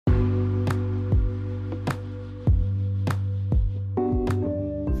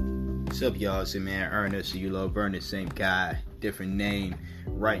What's up, y'all? It's your man Ernest. You love Ernest, same guy, different name.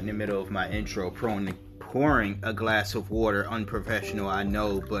 Right in the middle of my intro, pouring a glass of water. Unprofessional, I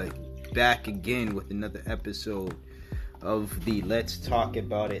know, but back again with another episode of the Let's Talk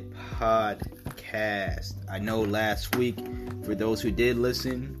About It podcast. I know last week, for those who did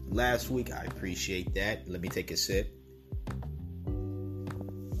listen last week, I appreciate that. Let me take a sip.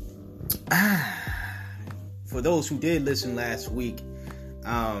 For those who did listen last week,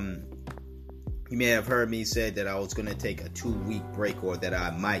 you may have heard me say that I was going to take a 2-week break, or that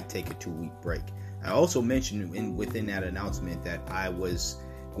I might take a 2-week break. I also mentioned within that announcement that I was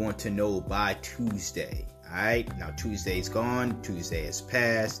going to know by Tuesday. Alright, now Tuesday's gone, Tuesday has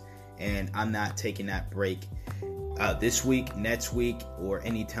passed, and I'm not taking that break this week, next week, or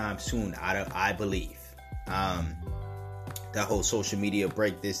anytime soon, I believe. That whole social media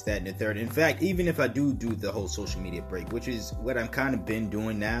break, this, that, and the third. In fact, even if I do the whole social media break, which is what I'm kind of been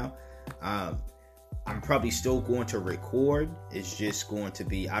doing now, I'm probably still going to record. It's just going to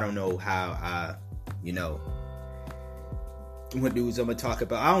be, I don't know how, what news I'm going to talk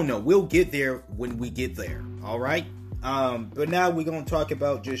about. I don't know. We'll get there when we get there. All right. But now we're going to talk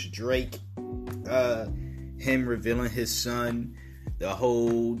about just Drake, him revealing his son, the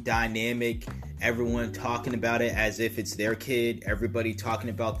whole dynamic, everyone talking about it as if it's their kid, everybody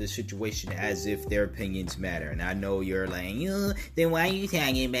talking about the situation as if their opinions matter. And I know you're like, then why are you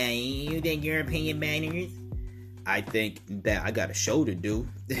talking about it? You think your opinion matters? I think that I got a show to do,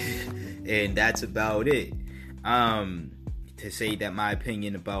 and that's about it. To say that my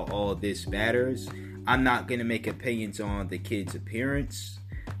opinion about all this matters, I'm not going to make opinions on the kid's appearance.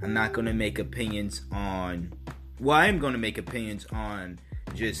 I'm not going to make opinions on... Well, I am going to make opinions on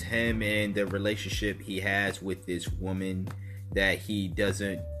just him and the relationship he has with this woman that he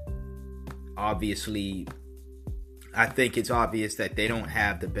doesn't... Obviously, I think it's obvious that they don't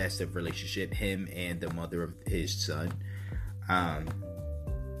have the best of relationship, him and the mother of his son. I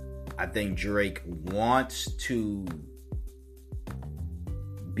think Drake wants to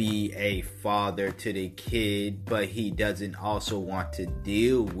be a father to the kid, but he doesn't also want to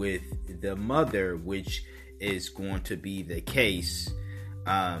deal with the mother, which is going to be the case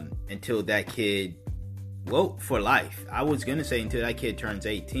until that kid, well, for life. I was gonna say until that kid turns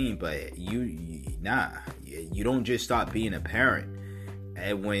 18, but you don't just stop being a parent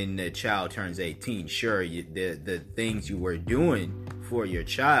and when the child turns 18. Sure, the things you were doing for your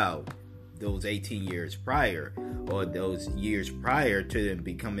child those 18 years prior, or those years prior to them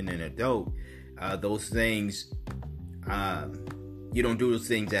becoming an adult, those things, you don't do those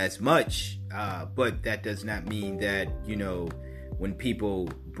things as much, but that does not mean that, when people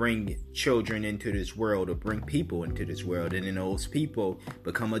bring children into this world, or bring people into this world, and then those people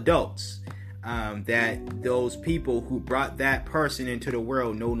become adults, that those people who brought that person into the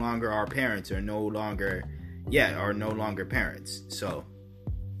world no longer are parents, are no longer parents. So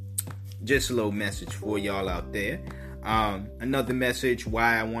just a little message for y'all out there. Another message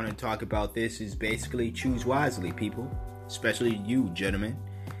why I want to talk about this is basically choose wisely, people, especially you gentlemen.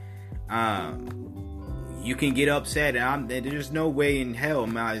 You can get upset, and there's no way in hell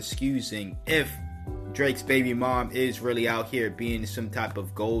am I excusing if Drake's baby mom is really out here being some type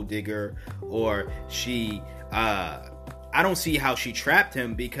of gold digger, or she I don't see how she trapped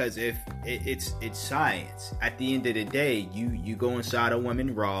him, because if it's science. At the end of the day, you go inside a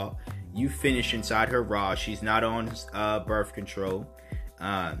woman raw, you finish inside her raw. She's not on birth control.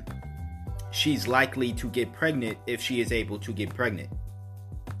 She's likely to get pregnant if she is able to get pregnant.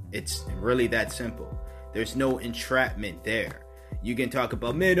 It's really that simple. There's no entrapment there. You can talk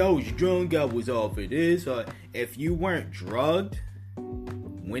about, man, I was drunk, I was off of this. If you weren't drugged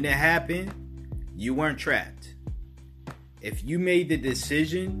when it happened, you weren't trapped. If you made the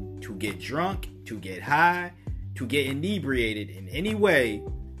decision to get drunk, to get high, to get inebriated in any way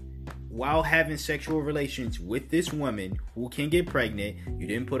while having sexual relations with this woman who can get pregnant, you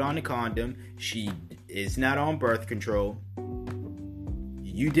didn't put on a condom, she is not on birth control,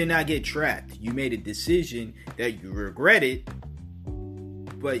 you did not get trapped. You made a decision that you regretted,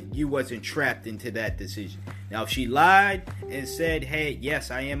 but you wasn't trapped into that decision. Now, if she lied and said, hey,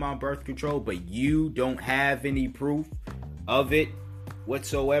 yes, I am on birth control, but you don't have any proof of it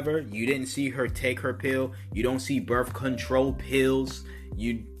whatsoever, you didn't see her take her pill, you don't see birth control pills,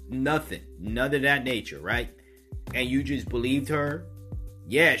 nothing, none of that nature, right? And you just believed her,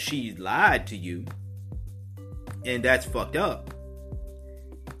 yeah, she lied to you, and that's fucked up.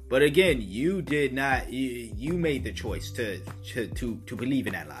 But again, you did not. You made the choice to believe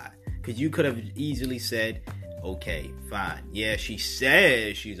in that lie, because you could have easily said, Okay, fine. Yeah, she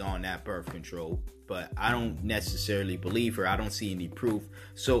says she's on that birth control, but I don't necessarily believe her. I don't see any proof.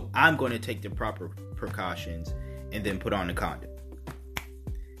 So I'm going to take the proper precautions and then put on the condom.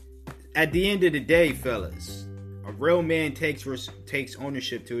 At the end of the day, fellas, a real man takes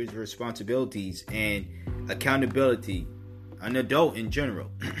ownership to his responsibilities and accountability. An adult in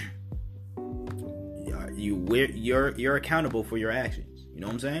general. You're accountable for your actions. You know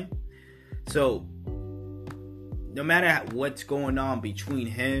what I'm saying? So no matter what's going on between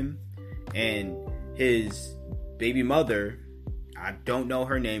him and his baby mother, I don't know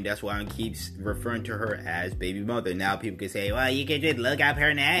her name. That's why I keep referring to her as baby mother. Now people can say, well, you can just look up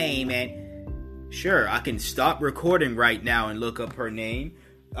her name. And sure, I can stop recording right now and look up her name.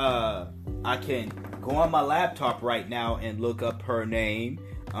 I can go on my laptop right now and look up her name.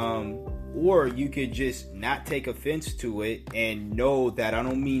 Or you could just not take offense to it and know that I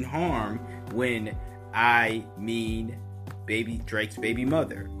don't mean harm when I mean Drake's baby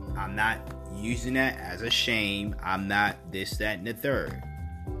mother. I'm not using that as a shame. I'm not this, that, and the third.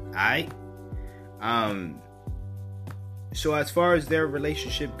 Alright? So as far as their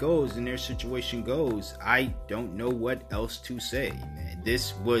relationship goes and their situation goes, I don't know what else to say, man.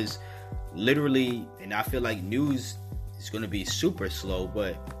 This was literally, and I feel like news is going to be super slow,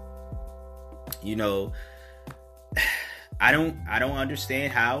 but you know, I don't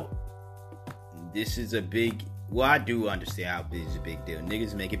understand how this is a big, well, I do understand how this is a big deal.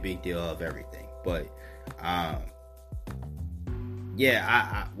 Niggas make a big deal of everything, but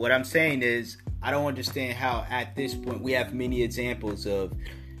yeah, what I'm saying is I don't understand how at this point we have many examples of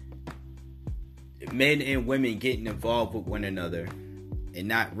men and women getting involved with one another and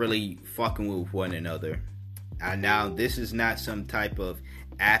not really fucking with one another. Now this is not some type of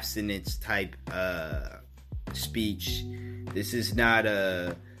abstinence type speech. This is not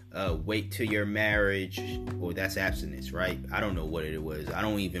a wait till your marriage, or that's abstinence, right? I don't know what it was. I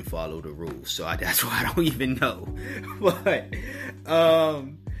don't even follow the rules, so that's why I don't even know. But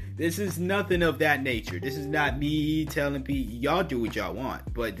this is nothing of that nature. This is not me telling people, y'all do what y'all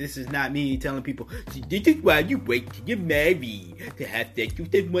want, but this is not me telling people, this is why you wait till you're married to have sex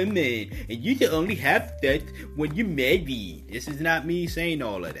with a woman, and you should only have sex when you're married. This is not me saying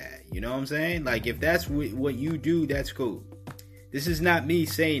all of that. You know what I'm saying? Like, if that's what you do, that's cool. This is not me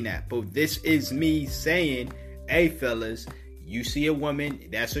saying that, but this is me saying, hey fellas, you see a woman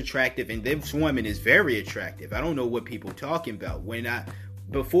that's attractive, and this woman is very attractive. I don't know what people talking about.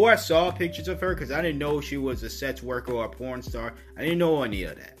 Before I saw pictures of her, because I didn't know she was a sex worker or a porn star. I didn't know any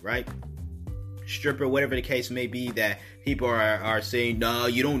of that, right? Stripper, whatever the case may be, that people are saying, no,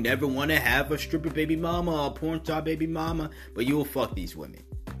 you don't never want to have a stripper baby mama or a porn star baby mama, but you will fuck these women.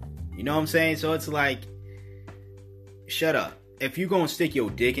 You know what I'm saying? So it's like, shut up. If you're going to stick your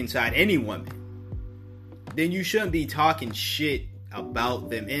dick inside any woman, then you shouldn't be talking shit about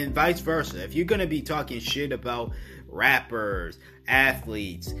them, and vice versa. If you're going to be talking shit about rappers,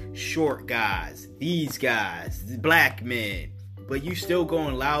 athletes, short guys, these guys, black men, but you still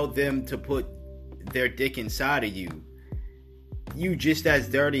gonna allow them to put their dick inside of you, you just as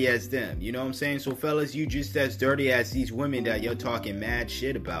dirty as them. You know what I'm saying? So fellas, you just as dirty as these women that you're talking mad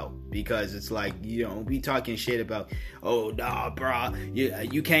shit about, because it's like, you know, we talking shit about, oh nah bro,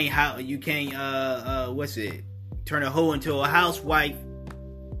 you can't what's it, turn a hoe into a housewife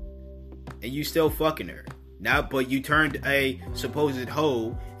and you still fucking her. Now, but you turned a supposed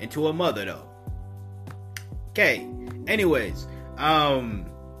hoe into a mother, though. Okay. Anyways,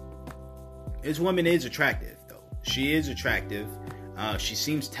 this woman is attractive, though. She is attractive. She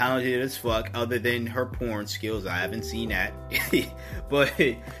seems talented as fuck, other than her porn skills. I haven't seen that. But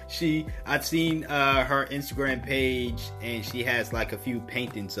I've seen her Instagram page, and she has like a few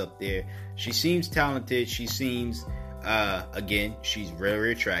paintings up there. She seems talented. She seems, again, she's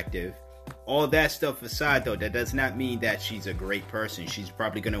very attractive. All that stuff aside, though, that does not mean that she's a great person. She's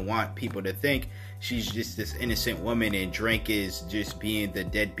probably going to want people to think she's just this innocent woman, and Drake is just being the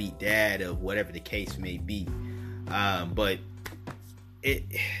deadbeat dad of whatever the case may be. But it,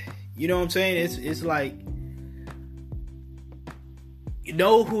 you know what I'm saying? It's like, you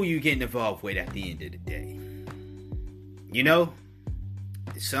know who you getting involved with at the end of the day. You know,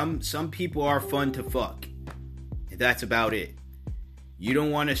 some people are fun to fuck. That's about it. You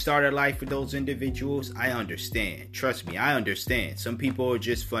don't want to start a life with those individuals? I understand. Trust me, I understand. Some people are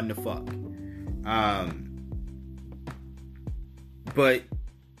just fun to fuck. But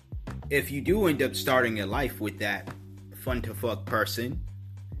if you do end up starting a life with that fun to fuck person,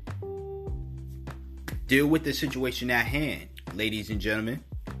 deal with the situation at hand, ladies and gentlemen.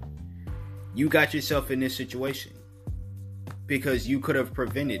 You got yourself in this situation. because you could have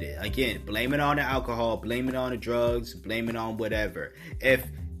prevented it. Again, blame it on the alcohol, blame it on the drugs, blame it on whatever. If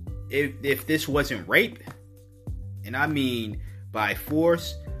this wasn't rape, and I mean by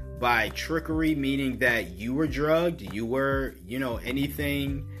force, by trickery, meaning that you were drugged, you were,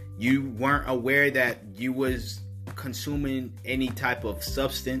 anything, you weren't aware that you was consuming any type of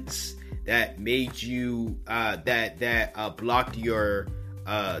substance that made you that blocked your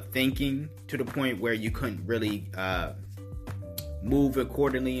thinking to the point where you couldn't really move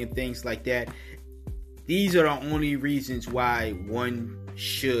accordingly and things like that. These are the only reasons why one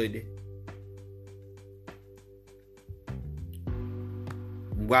should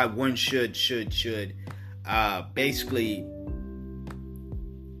basically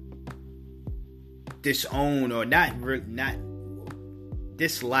disown or not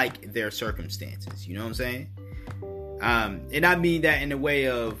dislike their circumstances. You know what I'm saying? And I mean that in a way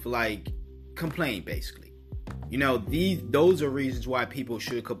of like complain, basically. Those are reasons why people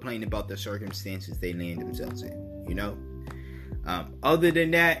should complain about the circumstances they land themselves in. Other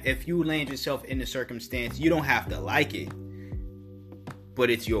than that, if you land yourself in a circumstance, you don't have to like it, but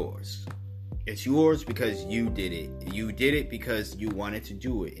it's yours. It's yours because you did it. You did it because you wanted to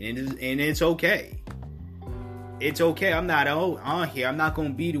do it, and it's okay. It's okay. I'm not on here. I'm not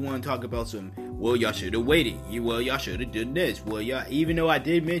gonna be the one to talk about some. Well, y'all should have waited. Y'all should have done this. Well, y'all, even though I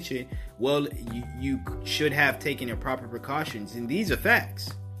did mention, you should have taken the proper precautions, and these are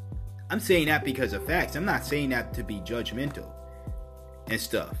facts. I'm saying that because of facts. I'm not saying that to be judgmental and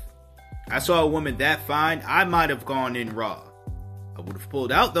stuff. I saw a woman that fine. I might have gone in raw. I would have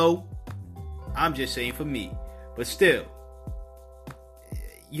pulled out though. I'm just saying for me, but still.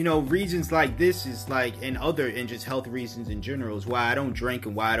 Reasons like this is like, and just health reasons in general is why I don't drink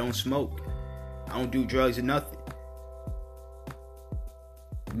and why I don't smoke. I don't do drugs or nothing.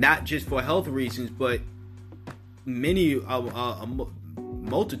 Not just for health reasons, but a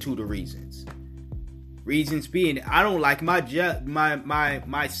multitude of reasons. Reasons being, I don't like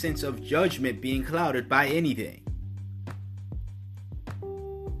my sense of judgment being clouded by anything.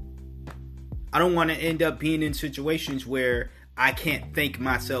 I don't want to end up being in situations where I can't think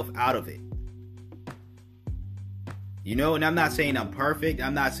myself out of it. And I'm not saying I'm perfect.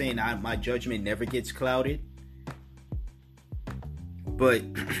 I'm not saying my judgment never gets clouded. But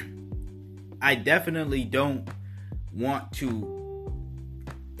I definitely don't want to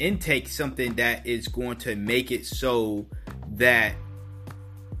intake something that is going to make it so that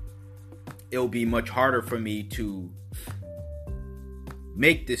it'll be much harder for me to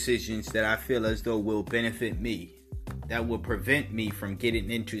make decisions that I feel as though will benefit me, that will prevent me from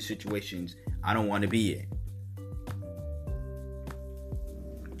getting into situations I don't want to be in.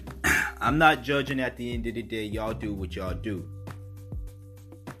 I'm not judging at the end of the day. Y'all do what y'all do.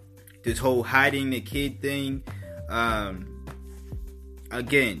 This whole hiding the kid thing,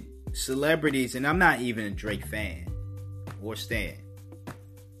 again, celebrities, and I'm not even a Drake fan or stan.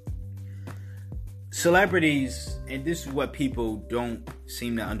 Celebrities, and this is what people don't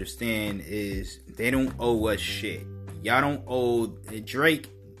seem to understand, is they don't owe us shit. Y'all don't owe Drake,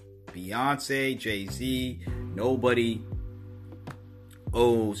 Beyonce, Jay-Z, nobody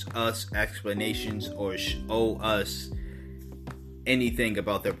owes us explanations or owe us anything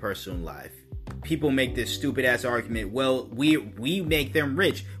about their personal life. People make this stupid ass argument, well, we make them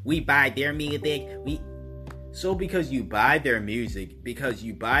rich, we buy their music, so because you buy their music, because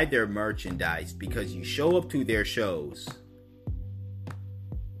you buy their merchandise, because you show up to their shows,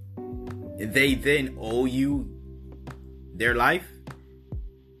 they then owe you their life?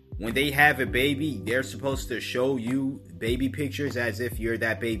 When they have a baby, they're supposed to show you baby pictures as if you're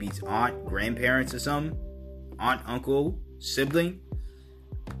that baby's aunt, grandparents or something? Aunt, uncle, sibling?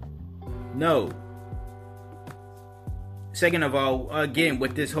 No. Second of all, again,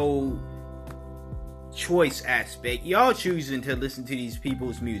 with this whole choice aspect, y'all choosing to listen to these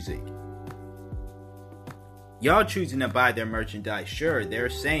people's music. Y'all choosing to buy their merchandise. Sure, they're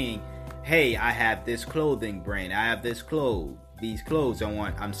saying, hey, I have this clothing brand. I have these clothes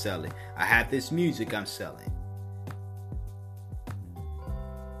I'm selling. I have this music I'm selling.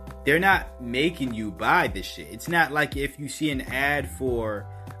 They're not making you buy this shit. It's not like if you see an ad for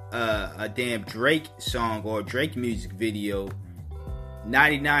a damn Drake song or Drake music video,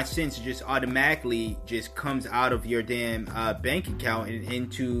 99 cents just automatically just comes out of your damn bank account and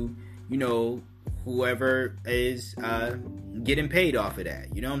into, whoever is getting paid off of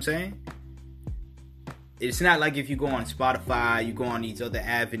that. You know what I'm saying? It's not like if you go on Spotify, you go on these other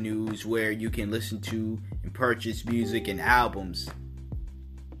avenues where you can listen to and purchase music and albums,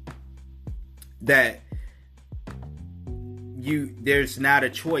 that there's not a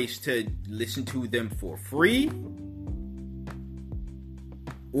choice to listen to them for free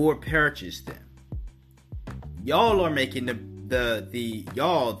or purchase them. Y'all are making the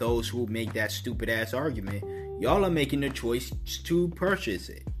y'all, those who make that stupid ass argument, y'all are making the choice to purchase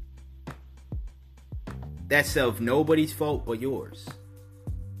it. That's of nobody's fault but yours.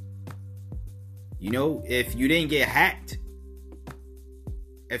 You know, if you didn't get hacked,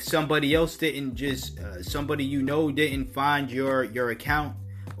 if somebody else didn't just, somebody you know didn't find your account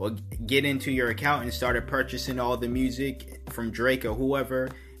or get into your account and started purchasing all the music from Drake or whoever,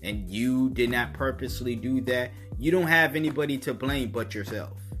 and you did not purposely do that, you don't have anybody to blame but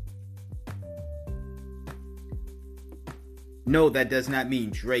yourself. No, that does not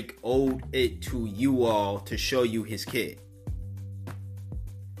mean Drake owed it to you all to show you his kid.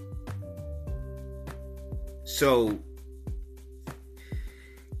 So,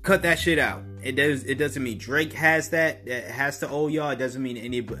 cut that shit out. It doesn't mean Drake has to owe y'all. It doesn't mean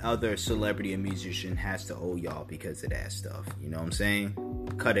any other celebrity or musician has to owe y'all because of that stuff. You know what I'm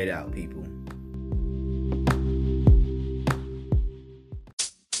saying? Cut it out, people.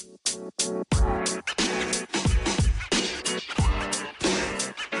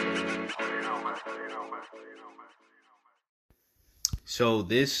 So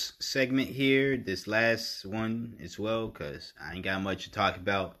this segment here, this last one as well, because I ain't got much to talk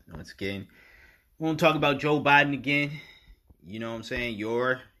about. Once again, we won't talk about Joe Biden again. You know what I'm saying?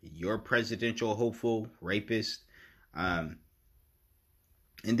 Your presidential hopeful rapist. And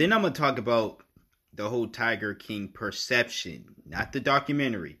then I'm going to talk about the whole Tiger King perception, not the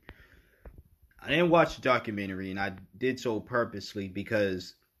documentary. I didn't watch the documentary, and I did so purposely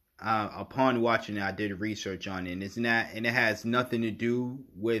because upon watching it, I did research on it, and it has nothing to do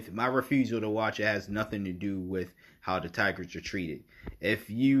with my refusal to watch. It has nothing to do with how the tigers are treated. If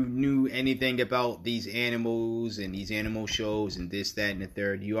you knew anything about these animals and these animal shows and this, that, and the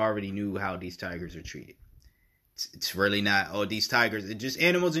third, you already knew how these tigers are treated. It's really not, oh, these tigers, it's just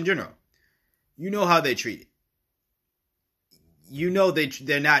animals in general. You know how they're treated. You know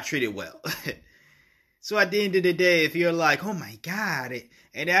they're not treated well. So at the end of the day, if you're like, oh my God,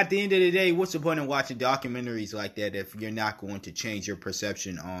 and at the end of the day, what's the point of watching documentaries like that if you're not going to change your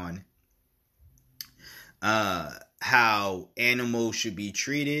perception on how animals should be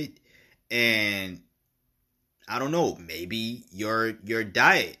treated? And I don't know, maybe your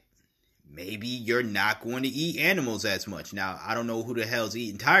diet, maybe you're not going to eat animals as much. Now, I don't know who the hell's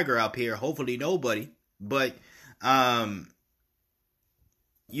eating tiger up here. Hopefully nobody. But,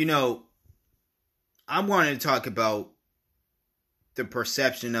 you know, I'm wanting to talk about the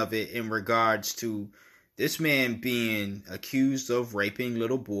perception of it in regards to this man being accused of raping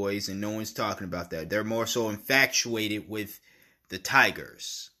little boys, and no one's talking about that. They're more so infatuated with the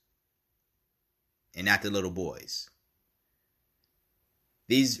tigers and not the little boys.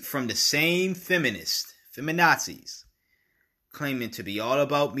 These from the same feminazis, claiming to be all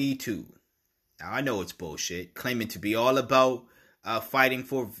about Me Too. Now, I know it's bullshit. Claiming to be all about fighting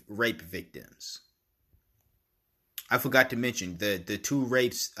for rape victims. I forgot to mention the two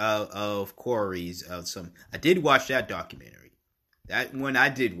rapes of Corey's. I did watch that documentary. That one I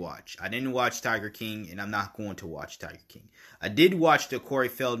did watch. I didn't watch Tiger King, and I'm not going to watch Tiger King. I did watch the Corey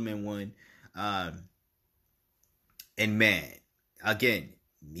Feldman one. And man, again,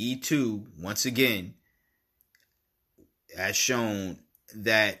 Me Too, once again, has shown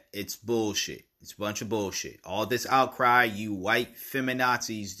that it's bullshit. It's a bunch of bullshit. All this outcry you white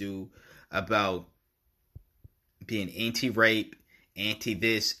feminazis do about being anti-rape,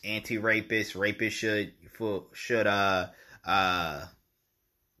 anti-this, anti-rapist, rapists should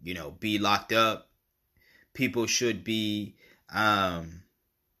be locked up. People should be,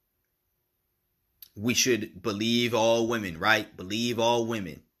 we should believe all women, right? Believe all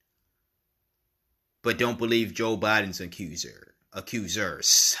women. But don't believe Joe Biden's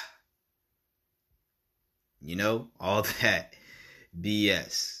accusers. You know, all that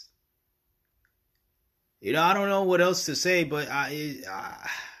BS. You know, I don't know what else to say, but I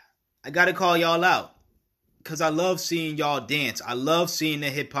gotta call y'all out. Because I love seeing y'all dance. I love seeing the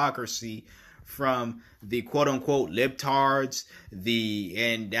hypocrisy from the quote-unquote libtards.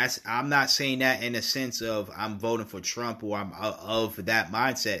 I'm not saying that in a sense of I'm voting for Trump or I'm of that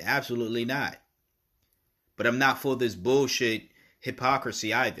mindset. Absolutely not. But I'm not for this bullshit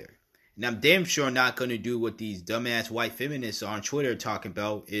hypocrisy either. And I'm damn sure not going to do what these dumbass white feminists on Twitter talking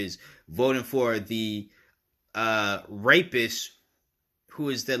about, is voting for the rapist who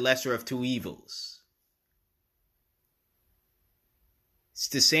is the lesser of two evils. It's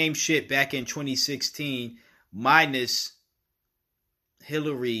the same shit back in 2016, minus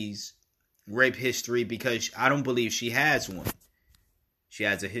Hillary's rape history, because I don't believe she has one. She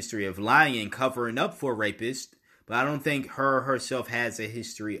has a history of lying and covering up for rapists, but I don't think her herself has a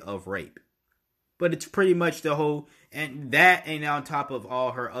history of rape. But it's pretty much the whole, and that, and on top of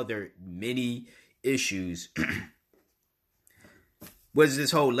all her other many issues, was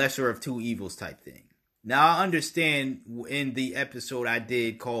this whole lesser of two evils type thing. Now, I understand in the episode I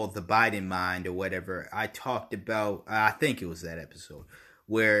did called The Biden Mind or whatever, I talked about, I think it was that episode,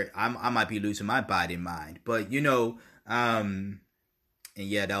 where I might be losing my Biden mind. But, and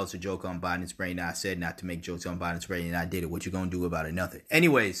yeah, that was a joke on Biden's brain. I said not to make jokes on Biden's brain, and I did it. What you gonna do about it? Nothing.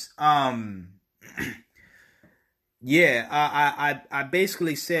 Anyways, yeah, I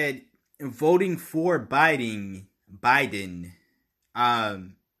basically said voting for Biden,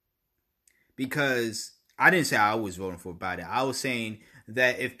 because I didn't say I was voting for Biden. I was saying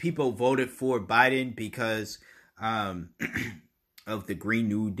that if people voted for Biden because of the Green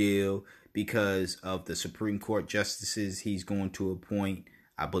New Deal, because of the Supreme Court justices he's going to appoint,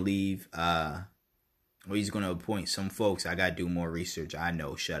 I believe, or he's going to appoint some folks. I got to do more research. I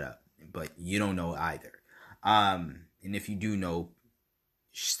know, shut up. But you don't know either. And if you do know,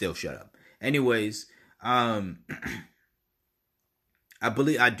 still shut up. Anyways, I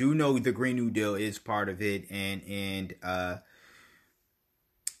do know the Green New Deal is part of it, and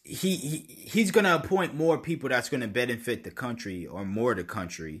he's gonna appoint more people that's gonna benefit the country or more the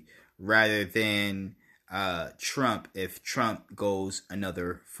country rather than Trump. If Trump goes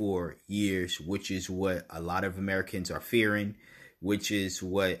another 4 years, which is what a lot of Americans are fearing, which is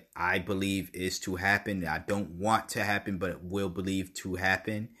what I believe is to happen. I don't want to happen, but will believe to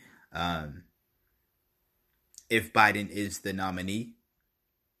happen. If Biden is the nominee.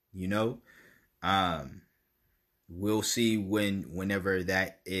 We'll see whenever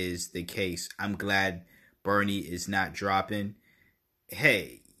that is the case. I'm glad Bernie is not dropping.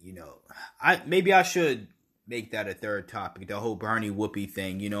 Hey, maybe I should make that a third topic, the whole Bernie Whoopi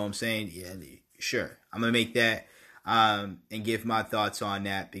thing. You know what I'm saying? Yeah, sure. I'm gonna make that and give my thoughts on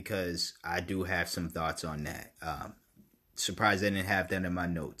that, because I do have some thoughts on that. Surprised I didn't have that in my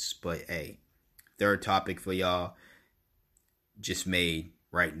notes, but hey, third topic for y'all, just made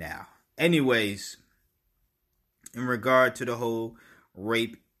right now. Anyways, in regard to the whole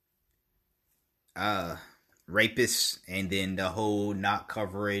rapists, and then the whole not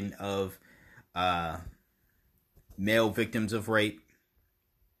covering of male victims of rape,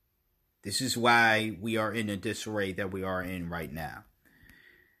 this is why we are in a disarray that we are in right now.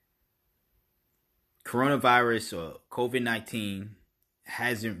 Coronavirus or COVID-19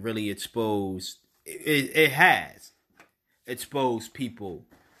 hasn't really exposed, it has exposed people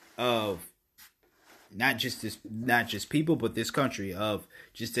of not just people, but this country, of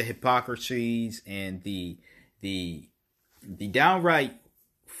just the hypocrisies and the downright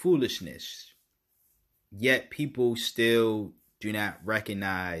foolishness. Yet people still do not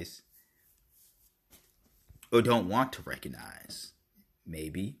recognize, or don't want to recognize,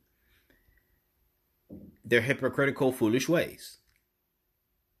 maybe, their hypocritical, foolish ways.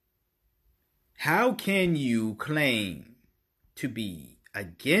 How can you claim to be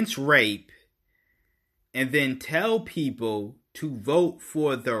against rape and then tell people to vote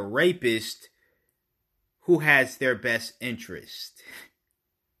for the rapist who has their best interest?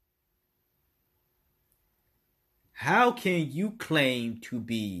 How can you claim to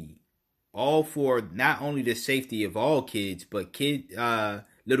be all for not only the safety of all kids, but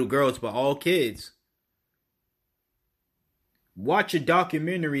little girls, but all kids? Watch a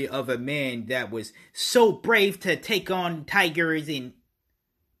documentary of a man that was so brave to take on tigers and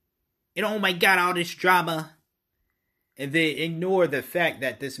oh my God, all this drama, and then ignore the fact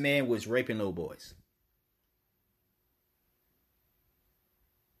that this man was raping little boys.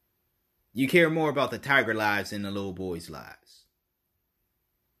 You care more about the tiger lives than the little boys' lives.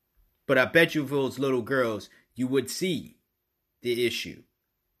 But I bet you if it was little girls, you would see the issue.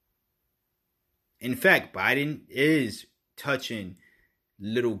 In fact, Biden is touching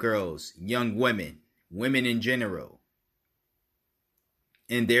little girls, young women in general.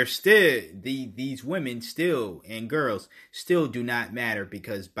 And they're still, these women still, and girls still do not matter,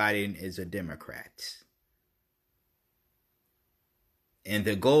 because Biden is a Democrat. And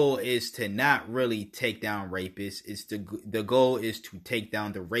the goal is to not really take down rapists. The goal is to take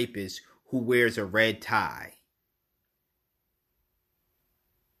down the rapist who wears a red tie.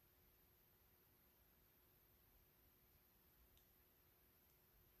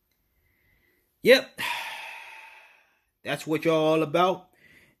 Yep. That's what y'all all about.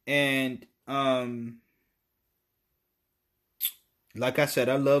 And like I said,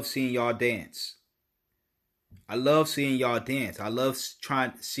 I love seeing y'all dance. I love seeing y'all dance. I love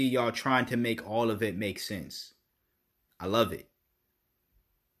trying to see y'all trying to make all of it make sense. I love it.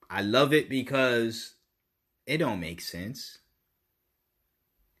 I love it because It don't make sense.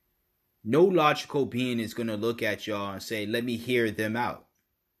 No logical being is going to look at y'all and say, let me hear them out.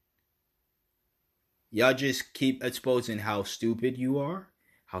 Y'all just keep exposing how stupid you are,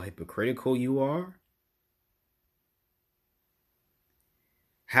 how hypocritical you are,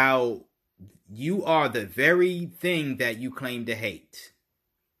 how you are the very thing that you claim to hate.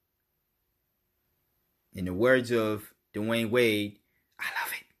 In the words of Dwayne Wade, I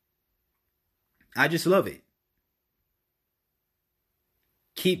love it. I just love it.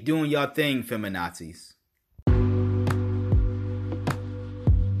 Keep doing your thing, feminazis.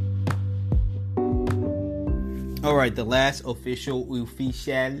 Alright, the last official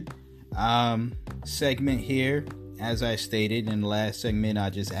segment here. As I stated in the last segment, I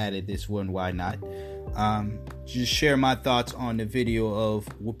just added this one, why not? Just share my thoughts on the video of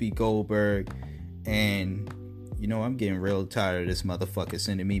Whoopi Goldberg. And, you know, I'm getting real tired of this motherfucker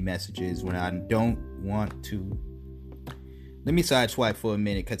sending me messages when I don't want to. Let me sideswipe for a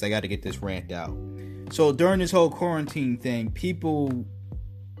minute because I got to get this rant out. So during this whole quarantine thing, people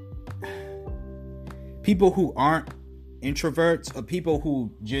who aren't introverts or people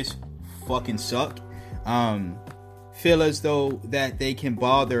who just fucking suck, feel as though that they can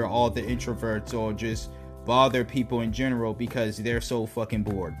bother all the introverts or just bother people in general because they're so fucking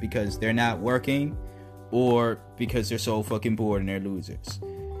bored, because they're not working, or because they're so fucking bored and they're losers.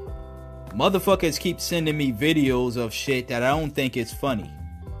 Motherfuckers keep sending me videos of shit that I don't think is funny.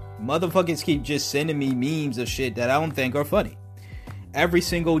 Motherfuckers keep just sending me memes of shit that I don't think are funny. Every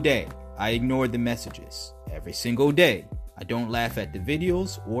single day, I ignore the messages. Every single day, I don't laugh at the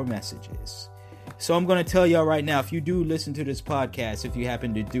videos or messages. So I'm going to tell y'all right now, if you do listen to this podcast, if you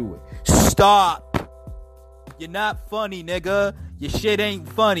happen to do it, stop! You're not funny, nigga. Your shit ain't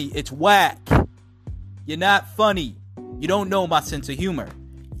funny. It's whack. You're not funny. You don't know my sense of humor.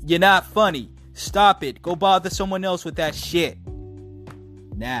 You're not funny. Stop it. Go bother someone else with that shit.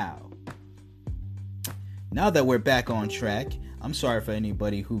 Now that we're back on track, I'm sorry for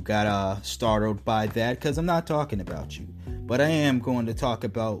anybody who got startled by that, because I'm not talking about you. But I am going to talk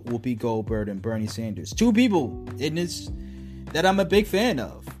about Whoopi Goldberg and Bernie Sanders. Two people in this that I'm a big fan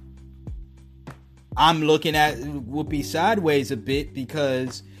of. I'm looking at Whoopi sideways a bit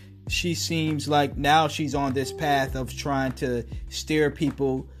because she seems like now she's on this path of trying to steer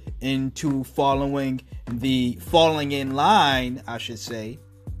people into falling in line, I should say,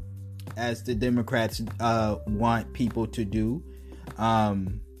 as the Democrats want people to do.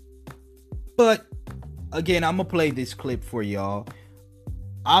 But again, I'm gonna play this clip for y'all.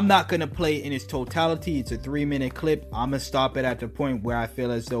 I'm not gonna play it in its totality. It's a 3-minute clip. I'm gonna stop it at the point where I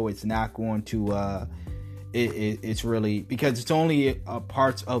feel as though it's not going to it's really, because it's only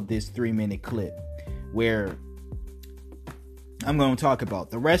parts of this 3-minute clip where I'm going to talk about.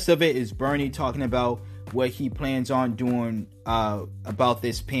 The rest of it is Bernie talking about what he plans on doing about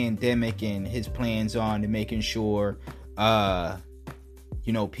this pandemic and his plans on making sure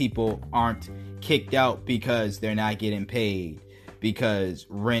people aren't kicked out because they're not getting paid, because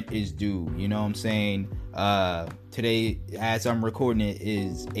rent is due. You know what I'm saying? Today, as I'm recording it,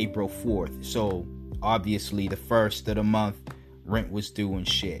 is April 4th. So obviously the first of the month rent was due and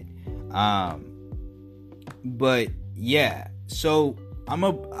shit. But yeah, so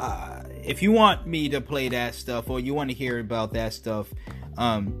if you want me to play that stuff or you want to hear about that stuff,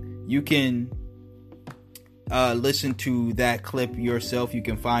 you can listen to that clip yourself. You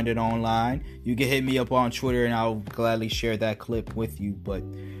can find it online. You can hit me up on Twitter and I'll gladly share that clip with you. But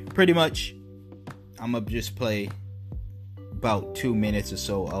pretty much I'm gonna just play about 2 minutes or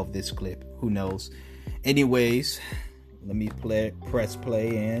so of this clip. Who knows? Anyways, let me press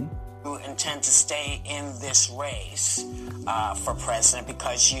play and you intend to stay in this race for president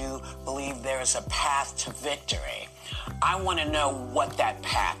because you believe there is a path to victory. I want to know what that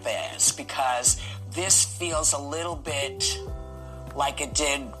path is, because this feels a little bit like it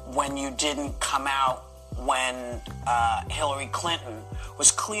did when you didn't come out when Hillary Clinton was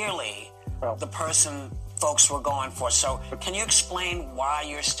clearly the person folks were going for. So can you explain why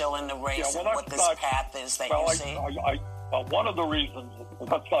you're still in the race and what this path is that you see? One of the reasons,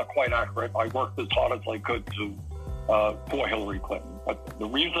 that's not quite accurate. I worked as hard as I could for Hillary Clinton. But the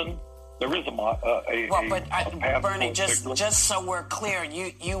reason there is a path. Bernie, just so we're clear,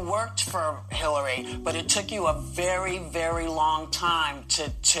 you worked for Hillary, but it took you a very, very long time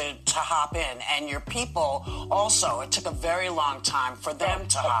to hop in, and your people also. It took a very long time for them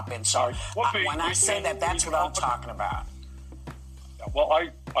to hop in. So when I say that, that's what I'm talking about. Well,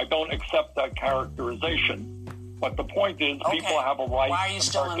 I don't accept that characterization. But the point is, people have a right. Why are you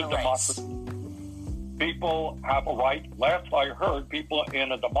still in the race? People have a right. Last I heard, people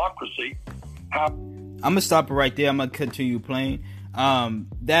in a democracy have. I'm gonna stop it right there. I'm gonna continue playing.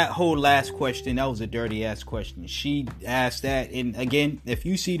 That whole last question, that was a dirty ass question. She asked that, and again, if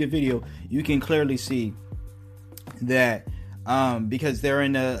you see the video, you can clearly see that because they're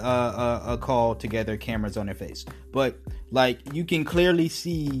in a call together, cameras on their face, but like you can clearly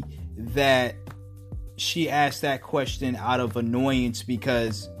see that she asked that question out of annoyance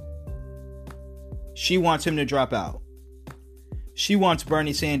because she wants him to drop out. She wants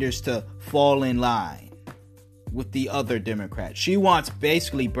Bernie Sanders to fall in line with the other Democrats. She wants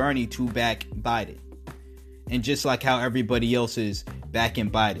basically Bernie to back Biden. And just like how everybody else is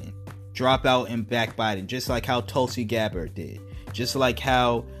backing Biden, drop out and back Biden. Just like how Tulsi Gabbard did. Just like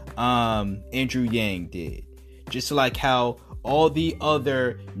how Andrew Yang did. Just like how all the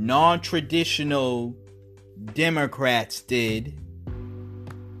other non-traditional Democrats did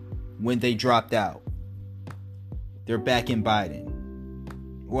when they dropped out. They're backing Biden.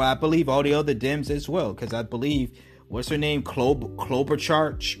 Well, I believe all the other Dems as well, because I believe, what's her name,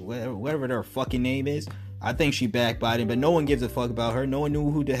 Klobuchar, whatever their fucking name is. I think she backed Biden, but no one gives a fuck about her. No one knew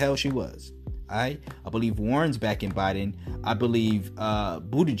who the hell she was. Alright? I believe Warren's backing Biden. I believe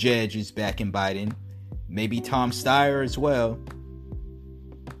Buttigieg is backing Biden. Maybe Tom Steyer as well.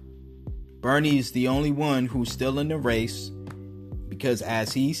 Bernie is the only one who's still in the race, because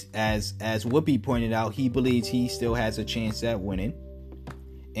as Whoopi pointed out, he believes he still has a chance at winning.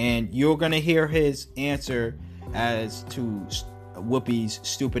 And you're going to hear his answer as to Whoopi's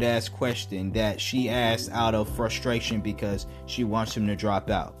stupid ass question that she asked out of frustration because she wants him to drop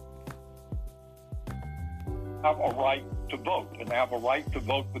out. Have a right to vote, and they have a right to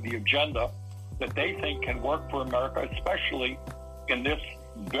vote for the agenda that they think can work for America, especially in this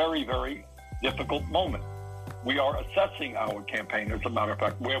very, very difficult moment. We are assessing our campaign, as a matter of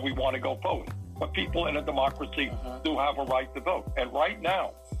fact, where we want to go forward. But people in a democracy do have a right to vote. And right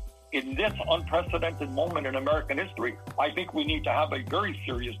now, in this unprecedented moment in American history, I think we need to have a very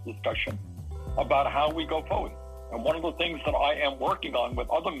serious discussion about how we go forward. And one of the things that I am working on with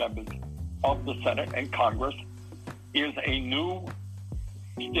other members of the Senate and Congress is a new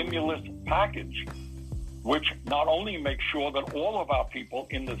stimulus package, which not only makes sure that all of our people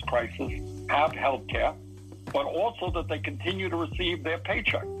in this crisis have health care, but also that they continue to receive their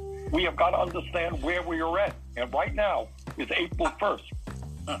paycheck. We have got to understand where we are at. And right now is April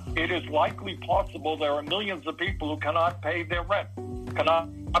 1st. It is likely possible there are millions of people who cannot pay their rent, cannot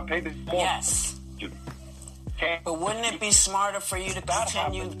pay their mortgage. Yes. But wouldn't it be smarter for you to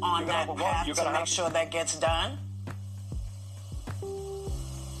continue on that path to make sure that gets done?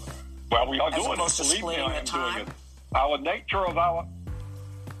 Well, we are doing it. Believe me, I am doing it. Our nature of our...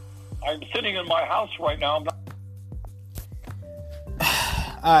 I'm sitting in my house right now.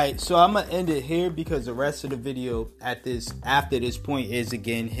 Alright, so I'm going to end it here because the rest of the video after this point is,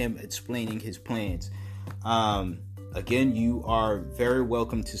 again, him explaining his plans. Again, you are very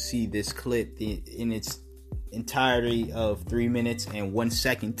welcome to see this clip in its entirety of 3 minutes and 1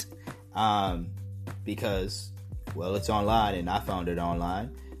 second. Because, well, it's online and I found it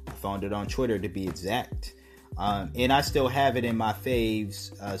online. I found it on Twitter, to be exact. And I still have it in my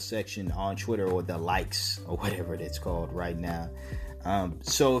faves section on Twitter, or the likes, or whatever it's called right now.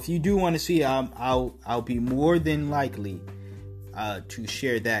 So if you do want to see, I'll be more than likely to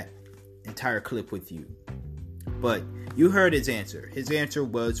share that entire clip with you. But you heard his answer. His answer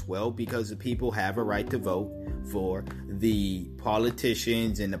was, well, because the people have a right to vote for the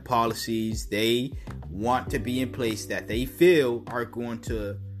politicians and the policies they want to be in place that they feel are going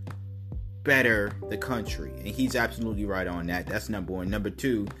to better the country. And he's absolutely right on that. That's number one. Number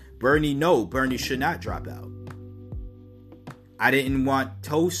two, Bernie should not drop out. I didn't want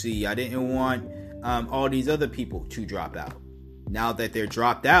Tulsi. I didn't want all these other people to drop out. Now that they're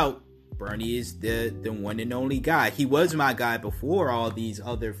dropped out, Bernie is the one and only guy. He was my guy before all these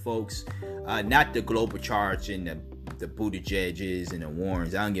other folks, not the Klobuchar and the Buttigiegs and the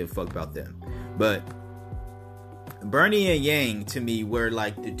Warrens. I don't give a fuck about them. But Bernie and Yang, to me, were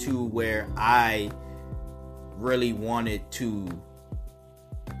like the two where I really wanted to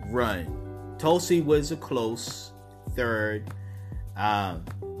run. Tulsi was a close third.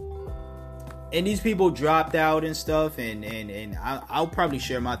 And these people dropped out and stuff, and I'll probably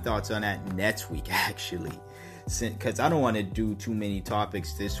share my thoughts on that next week, actually, because I don't want to do too many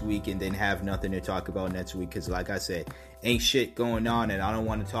topics this week and then have nothing to talk about next week, because like I said, ain't shit going on, and I don't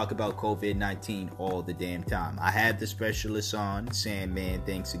want to talk about COVID-19 all the damn time. I had the specialist on, Sandman,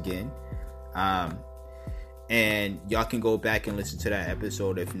 thanks again. And y'all can go back and listen to that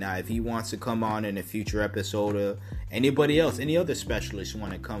episode. If not, if he wants to come on in a future episode, or anybody else, any other specialists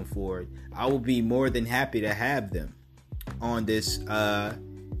want to come forward, I will be more than happy to have them on this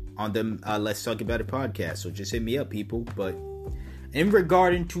on the Let's Talk About It podcast. So just hit me up, people. But in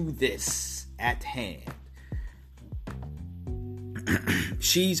regarding to this at hand,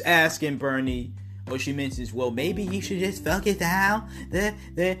 she's asking Bernie, or she mentions, well, maybe you should just focus on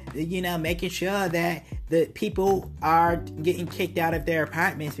making sure that the people are getting kicked out of their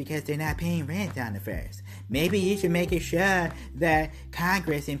apartments because they're not paying rent on the first. Maybe you should make sure that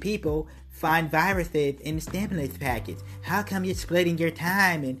Congress and people find viruses in the stimulus package. How come you're splitting your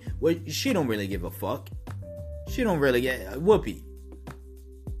time? And well, she don't really give a fuck. She don't really get Whoopi,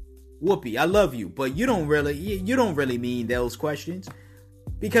 I love you, but you don't really mean those questions.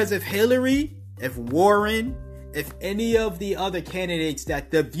 Because if Hillary, if Warren, if any of the other candidates that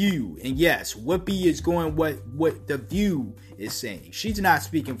The View, and yes, Whoopi is going what The View is saying. She's not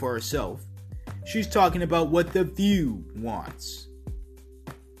speaking for herself. She's talking about what The View wants.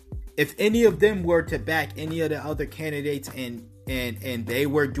 If any of them were to back any of the other candidates and they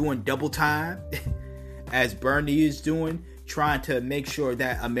were doing double time, as Bernie is doing, trying to make sure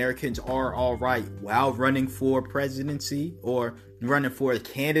that Americans are all right while running for presidency or running for a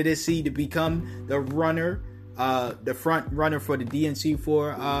candidacy to become the runner, the front runner for the DNC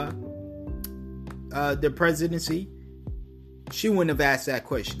for the presidency, she wouldn't have asked that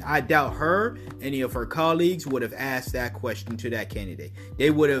question. I doubt her, any of her colleagues would have asked that question to that candidate. They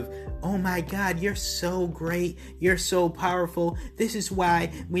would have, oh my God, you're so great. You're so powerful. This is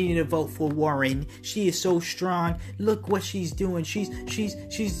why we need to vote for Warren. She is so strong. Look what she's doing.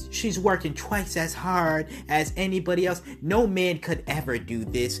 She's working twice as hard as anybody else. No man could ever do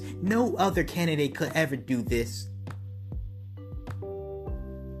this. No other candidate could ever do this.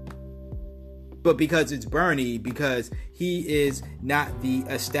 But because it's Bernie, because he is not the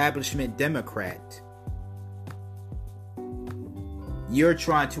establishment Democrat, you're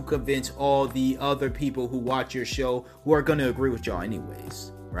trying to convince all the other people who watch your show who are going to agree with y'all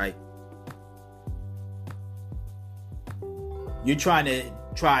anyways, right? You're trying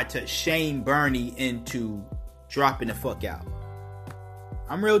to shame Bernie into dropping the fuck out.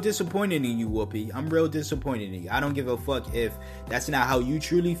 I'm real disappointed in you, Whoopi. I'm real disappointed in you. I don't give a fuck if that's not how you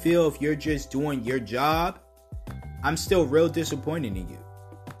truly feel. If you're just doing your job, I'm still real disappointed in you.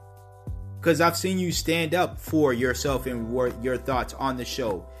 Because I've seen you stand up for yourself and your thoughts on the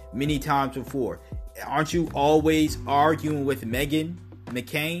show many times before. Aren't you always arguing with Meghan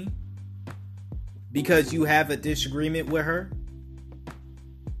McCain because you have a disagreement with her?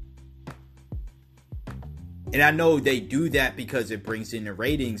 And I know they do that because it brings in the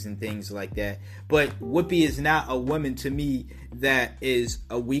ratings and things like that. But Whoopi is not a woman to me that is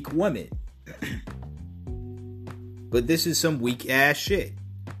a weak woman. But this is some weak ass shit.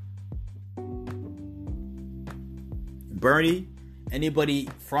 Bernie, anybody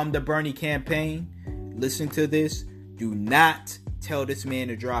from the Bernie campaign, listen to this. Do not tell this man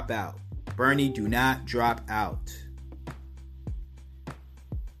to drop out. Bernie, do not drop out.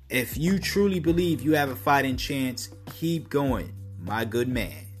 If you truly believe you have a fighting chance, keep going, my good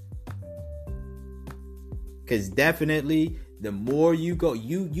man. Because definitely, the more you go,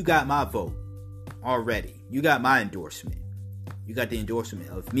 you got my vote already. You got my endorsement. You got the endorsement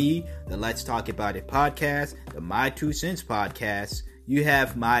of me, the Let's Talk About It podcast, the My 2 Cents podcast. You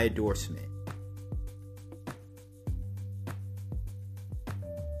have my endorsement.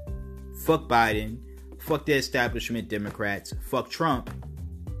 Fuck Biden. Fuck the establishment Democrats. Fuck Trump.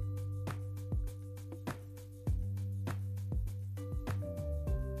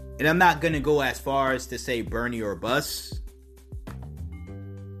 And I'm not going to go as far as to say Bernie or bust.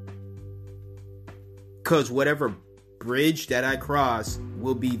 Because whatever bridge that I cross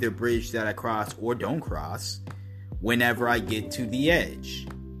will be the bridge that I cross or don't cross whenever I get to the edge.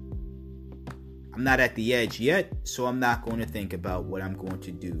 I'm not at the edge yet, so I'm not going to think about what I'm going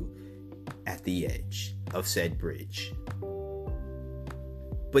to do at the edge of said bridge.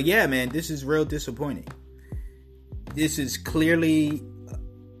 But yeah, man, this is real disappointing. This is clearly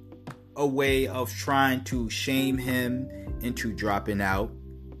a way of trying to shame him into dropping out.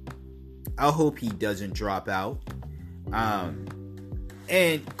 I hope he doesn't drop out.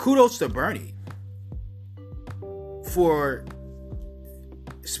 And kudos to Bernie for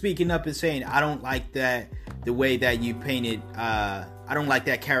speaking up and saying, I don't like that, the way that you painted, I don't like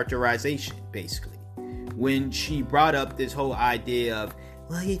that characterization, basically. When she brought up this whole idea of,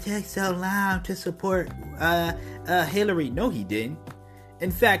 well, you took so long to support Hillary. No, he didn't.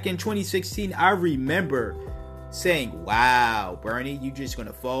 In fact, in 2016, I remember saying, wow, Bernie, you just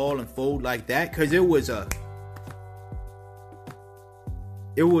gonna fall and fold like that? Because it was a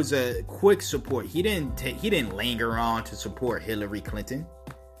quick support. He didn't linger on to support Hillary Clinton.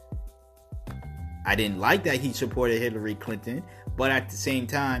 I didn't like that he supported Hillary Clinton, but at the same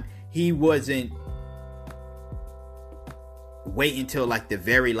time, he wasn't waiting until like the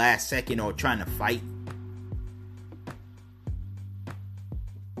very last second or trying to fight.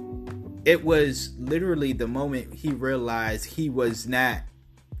 It was literally the moment he realized he was not,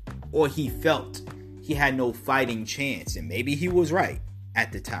 or he felt he had no fighting chance. And maybe he was right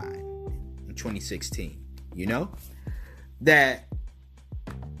at the time in 2016, you know? That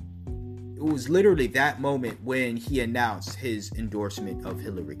it was literally that moment when he announced his endorsement of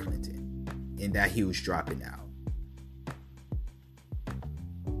Hillary Clinton and that he was dropping out.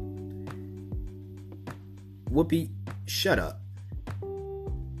 Whoopi, shut up.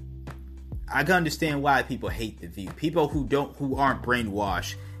 I can understand why people hate The View. People who aren't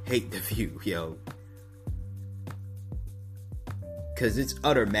brainwashed hate The View, yo. Cause it's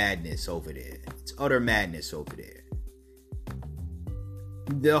utter madness over there. It's utter madness over there.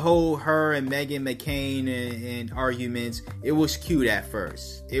 The whole her and Meghan McCain and arguments, it was cute at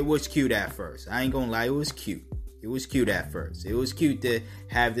first. I ain't gonna lie, it was cute. It was cute at first. It was cute to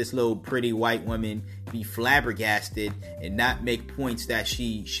have this little pretty white woman be flabbergasted and not make points that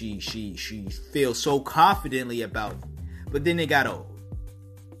she feels so confidently about. But then it got old.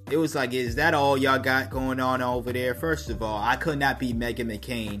 It was like, is that all y'all got going on over there? First of all, I could not be Meghan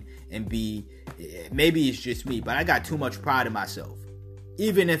McCain and be, maybe it's just me, but I got too much pride in myself.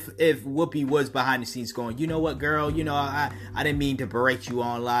 Even if Whoopi was behind the scenes going, you know what, girl, you know, I didn't mean to berate you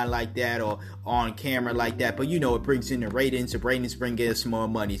online like that or on camera like that, but you know, it brings in the ratings bring us more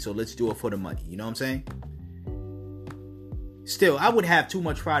money, so let's do it for the money. You know what I'm saying? Still, I would have too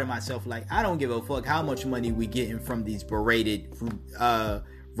much pride in myself. Like, I don't give a fuck how much money we getting from these berated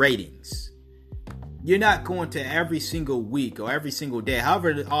ratings. You're not going to every single week or every single day,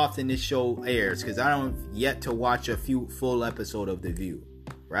 however often this show airs, because I don't yet to watch a few full episode of The View,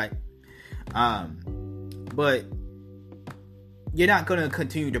 right? But you're not going to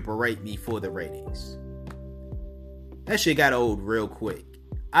continue to berate me for the ratings. That shit got old real quick.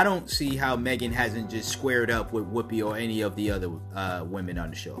 I don't see how Meghan hasn't just squared up with Whoopi or any of the other women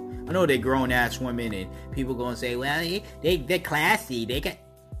on the show. I know they're grown-ass women and people going to say, well, they're classy.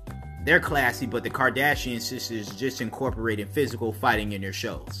 They're classy, but the Kardashian sisters just incorporating physical fighting in their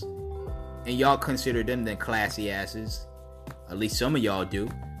shows. And y'all consider them the classy asses. At least some of y'all do.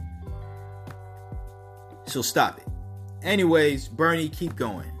 So stop it. Anyways, Bernie, keep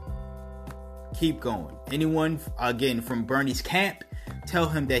going. Keep going. Anyone, again, from Bernie's camp, tell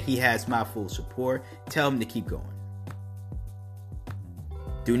him that he has my full support. Tell him to keep going.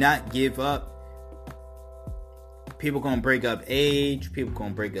 Do not give up. People gonna break up age. People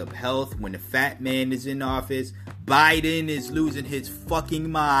gonna break up health. When the fat man is in office, Biden is losing his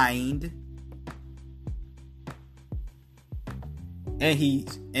fucking mind. And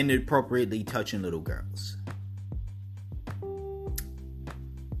he's inappropriately touching little girls.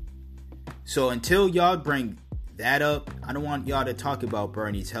 So until y'all bring that up, I don't want y'all to talk about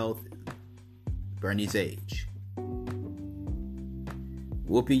Bernie's health, Bernie's age.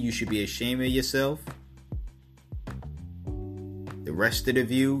 Whoopi, you should be ashamed of yourself. The rest of the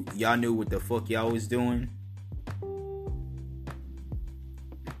View, y'all knew what the fuck y'all was doing.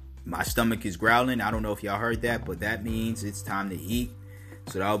 My stomach is growling. I don't know if y'all heard that, but that means it's time to eat.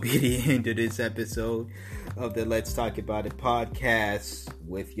 So that'll be the end of this episode of the Let's Talk About It podcast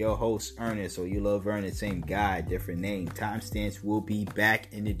with your host, Ernest, or You Love Ernest, same guy, different name. Timestamps will be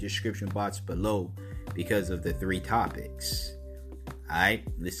back in the description box below because of the 3 topics. Alright,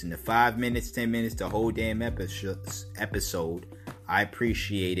 listen to 5 minutes, 10 minutes, the whole damn episode. I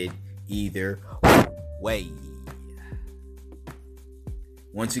appreciate it either way.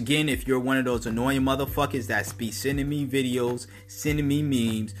 Once again, if you're one of those annoying motherfuckers that be sending me videos, sending me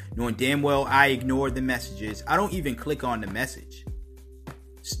memes, knowing damn well I ignore the messages, I don't even click on the message.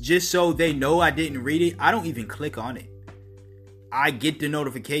 Just so they know I didn't read it, I don't even click on it. I get the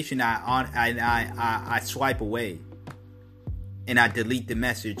notification, I swipe away. And I delete the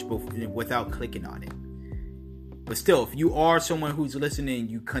message without clicking on it. But still, if you are someone who's listening,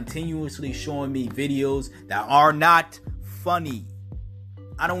 you continuously showing me videos that are not funny.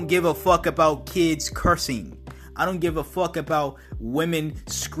 I don't give a fuck about kids cursing. I don't give a fuck about women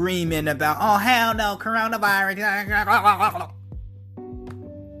screaming about, oh hell no, coronavirus.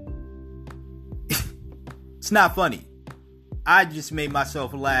 It's not funny. I just made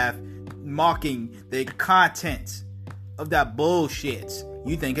myself laugh mocking the content of that bullshit.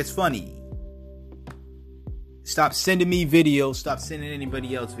 You think it's funny. Stop sending me videos. Stop sending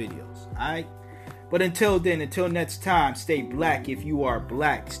anybody else videos. Alright? But until then, until next time, stay black if you are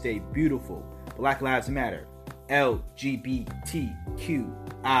black. Stay beautiful. Black Lives Matter.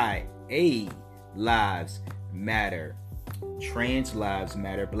 LGBTQIA lives matter. Trans lives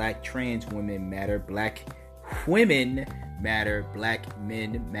matter. Black trans women matter. Black women matter. Black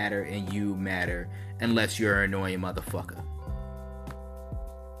men matter. And you matter. Unless you're an annoying motherfucker.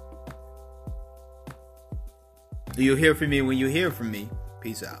 You'll hear from me when you hear from me.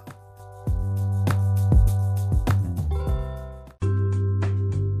 Peace out.